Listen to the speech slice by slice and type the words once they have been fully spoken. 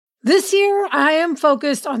This year, I am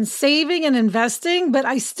focused on saving and investing, but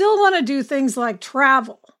I still want to do things like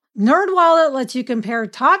travel. NerdWallet lets you compare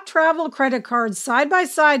top travel credit cards side by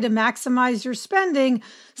side to maximize your spending,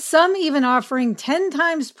 some even offering 10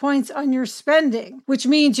 times points on your spending, which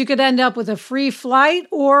means you could end up with a free flight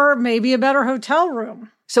or maybe a better hotel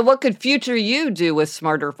room. So what could future you do with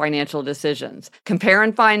smarter financial decisions? Compare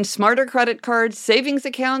and find smarter credit cards, savings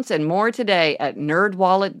accounts, and more today at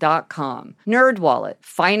nerdwallet.com. NerdWallet,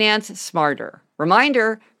 finance smarter.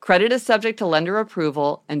 Reminder, credit is subject to lender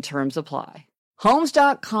approval and terms apply.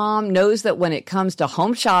 Homes.com knows that when it comes to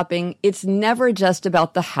home shopping, it's never just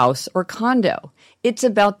about the house or condo. It's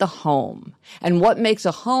about the home. And what makes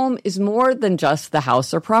a home is more than just the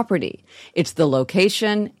house or property. It's the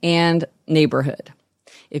location and neighborhood.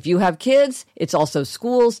 If you have kids, it's also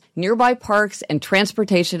schools, nearby parks, and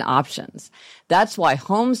transportation options. That's why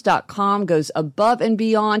Homes.com goes above and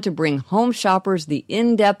beyond to bring home shoppers the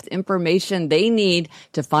in-depth information they need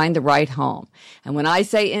to find the right home. And when I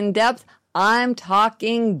say in-depth, I'm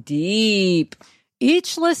talking deep.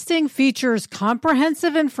 Each listing features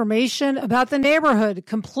comprehensive information about the neighborhood,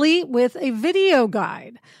 complete with a video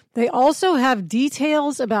guide. They also have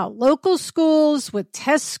details about local schools with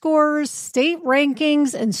test scores, state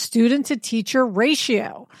rankings, and student-to-teacher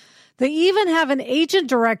ratio. They even have an agent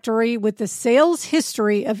directory with the sales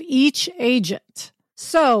history of each agent.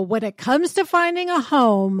 So when it comes to finding a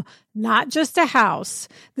home, not just a house,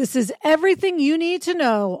 this is everything you need to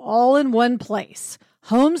know all in one place.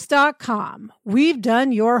 Homes.com. We've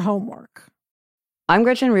done your homework. I'm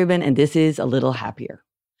Gretchen Rubin, and this is A Little Happier.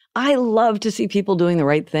 I love to see people doing the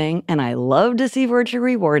right thing, and I love to see virtue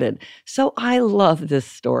rewarded. So I love this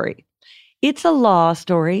story. It's a law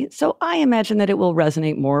story, so I imagine that it will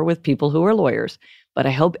resonate more with people who are lawyers, but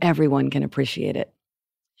I hope everyone can appreciate it.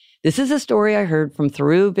 This is a story I heard from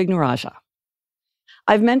Thiru Vignarajah.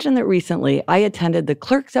 I've mentioned that recently I attended the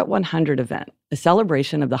Clerks at 100 event, a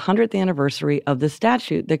celebration of the 100th anniversary of the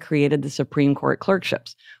statute that created the Supreme Court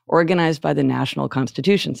clerkships, organized by the National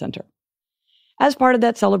Constitution Center. As part of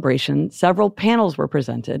that celebration, several panels were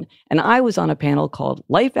presented, and I was on a panel called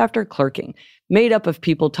Life After Clerking, made up of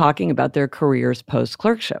people talking about their careers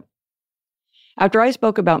post-clerkship. After I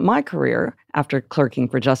spoke about my career, after clerking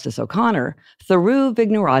for Justice O'Connor, Thiru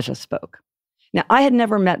Vignarajah spoke. Now, I had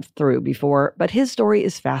never met Thiru before, but his story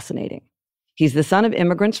is fascinating. He's the son of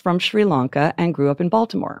immigrants from Sri Lanka and grew up in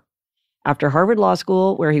Baltimore. After Harvard Law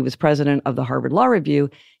School, where he was president of the Harvard Law Review,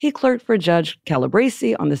 he clerked for Judge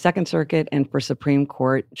Calabresi on the Second Circuit and for Supreme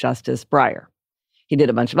Court Justice Breyer. He did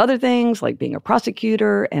a bunch of other things, like being a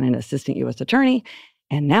prosecutor and an assistant U.S. attorney,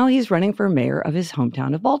 and now he's running for mayor of his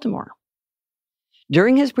hometown of Baltimore.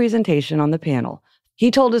 During his presentation on the panel,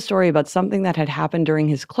 he told a story about something that had happened during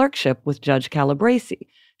his clerkship with Judge Calabresi,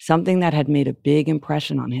 something that had made a big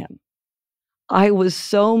impression on him. I was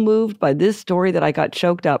so moved by this story that I got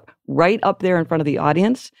choked up right up there in front of the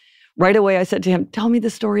audience. Right away, I said to him, "Tell me the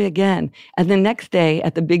story again." And the next day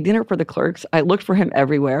at the big dinner for the clerks, I looked for him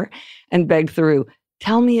everywhere and begged Thiru,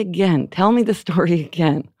 "Tell me again. Tell me the story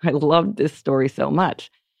again." I loved this story so much.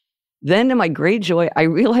 Then to my great joy, I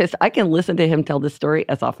realized I can listen to him tell this story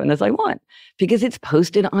as often as I want because it's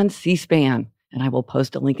posted on C-SPAN. And I will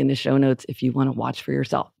post a link in the show notes if you want to watch for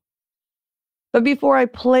yourself. But before I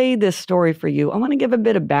play this story for you, I want to give a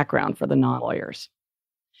bit of background for the non-lawyers.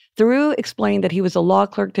 Thiru explained that he was a law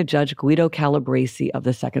clerk to Judge Guido Calabresi of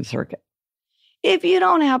the Second Circuit. If you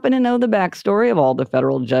don't happen to know the backstory of all the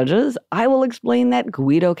federal judges, I will explain that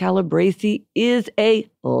Guido Calabresi is a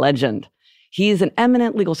legend. He is an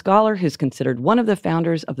eminent legal scholar who's considered one of the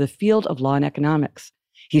founders of the field of law and economics.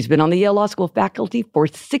 He's been on the Yale Law School faculty for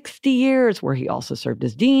 60 years, where he also served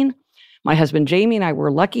as dean. My husband, Jamie, and I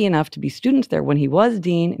were lucky enough to be students there when he was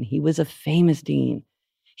dean, and he was a famous dean.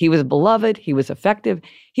 He was beloved. He was effective.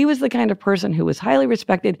 He was the kind of person who was highly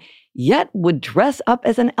respected, yet would dress up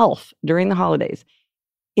as an elf during the holidays.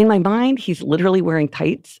 In my mind, he's literally wearing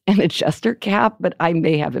tights and a jester cap, but I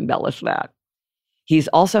may have embellished that. He's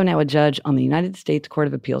also now a judge on the United States Court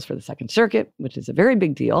of Appeals for the Second Circuit, which is a very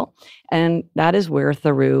big deal, and that is where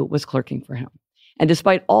Thiru was clerking for him. And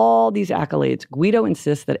despite all these accolades, Guido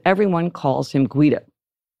insists that everyone calls him Guido,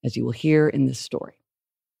 as you will hear in this story.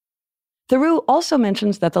 Thiru also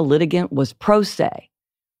mentions that the litigant was pro se.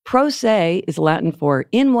 Pro se is Latin for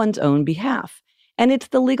in one's own behalf, and it's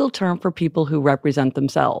the legal term for people who represent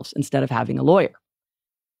themselves instead of having a lawyer.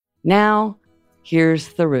 Now,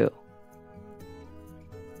 here's Thiru.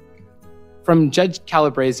 From Judge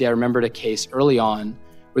Calabresi, I remembered a case early on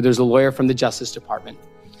where there's a lawyer from the Justice Department,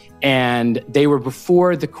 and they were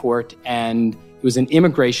before the court, and It was an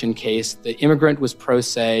immigration case. The immigrant was pro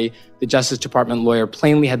se. The Justice Department lawyer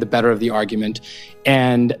plainly had the better of the argument.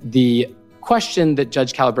 And the question that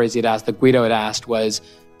Judge Calabresi had asked, that Guido had asked, was,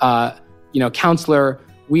 counselor,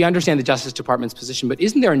 we understand the Justice Department's position, but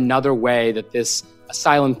isn't there another way that this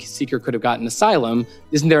asylum seeker could have gotten asylum?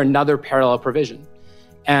 Isn't there another parallel provision?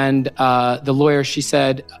 And the lawyer, she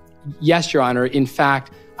said, yes, Your Honor. In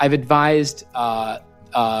fact, I've advised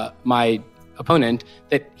my opponent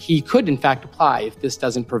that he could, in fact, apply if this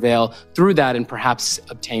doesn't prevail through that and perhaps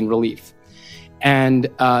obtain relief. And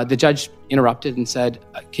the judge interrupted and said,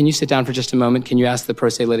 can you sit down for just a moment? Can you ask the pro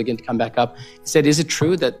se litigant to come back up? He said, is it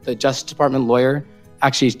true that the Justice Department lawyer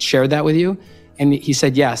actually shared that with you? And he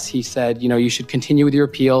said, yes. He said, you should continue with your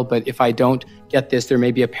appeal, but if I don't get this, there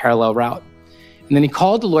may be a parallel route. And then he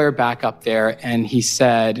called the lawyer back up there and he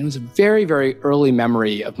said, it was a very, very early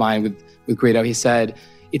memory of mine with Guido. He said,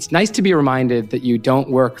 it's nice to be reminded that you don't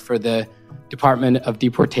work for the Department of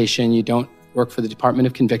Deportation, you don't work for the Department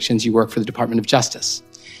of Convictions, you work for the Department of Justice.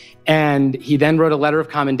 And he then wrote a letter of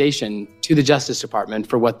commendation to the Justice Department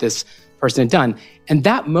for what this person had done. And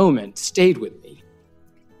that moment stayed with me.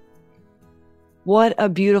 What a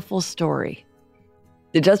beautiful story.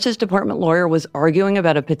 The Justice Department lawyer was arguing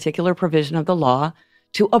about a particular provision of the law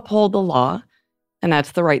to uphold the law, and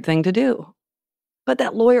that's the right thing to do. But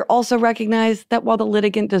that lawyer also recognized that while the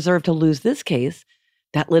litigant deserved to lose this case,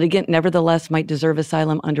 that litigant nevertheless might deserve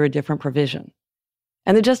asylum under a different provision.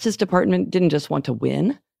 And the Justice Department didn't just want to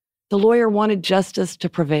win. The lawyer wanted justice to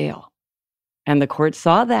prevail. And the court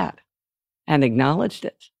saw that and acknowledged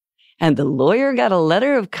it. And the lawyer got a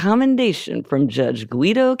letter of commendation from Judge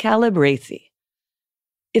Guido Calabresi.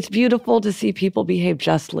 It's beautiful to see people behave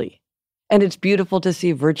justly, and it's beautiful to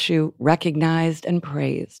see virtue recognized and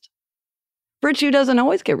praised. Virtue doesn't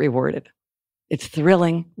always get rewarded. It's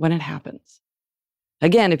thrilling when it happens.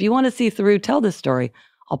 Again, if you want to see Through tell this story,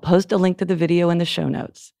 I'll post a link to the video in the show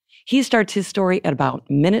notes. He starts his story at about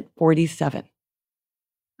minute 47.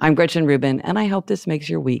 I'm Gretchen Rubin, and I hope this makes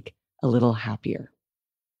your week a little happier.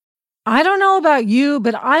 I don't know about you,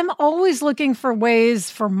 but I'm always looking for ways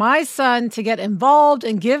for my son to get involved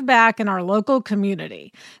and give back in our local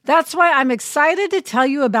community. That's why I'm excited to tell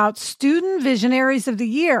you about Student Visionaries of the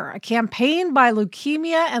Year, a campaign by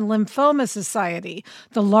Leukemia and Lymphoma Society,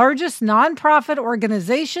 the largest nonprofit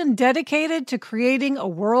organization dedicated to creating a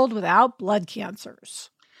world without blood cancers.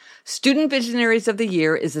 Student Visionaries of the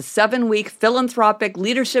Year is a 7-week philanthropic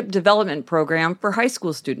leadership development program for high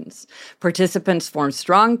school students. Participants form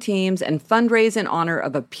strong teams and fundraise in honor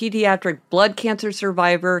of a pediatric blood cancer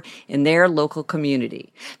survivor in their local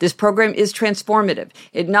community. This program is transformative.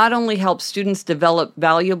 It not only helps students develop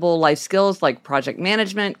valuable life skills like project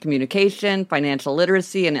management, communication, financial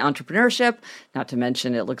literacy, and entrepreneurship, not to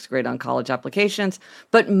mention it looks great on college applications,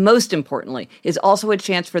 but most importantly, is also a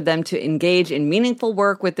chance for them to engage in meaningful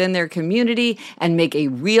work within their community and make a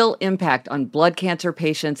real impact on blood cancer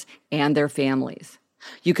patients and their families.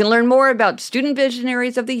 You can learn more about Student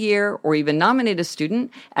Visionaries of the Year or even nominate a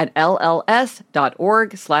student at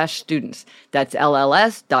lls.org/students. That's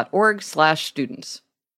lls.org/students.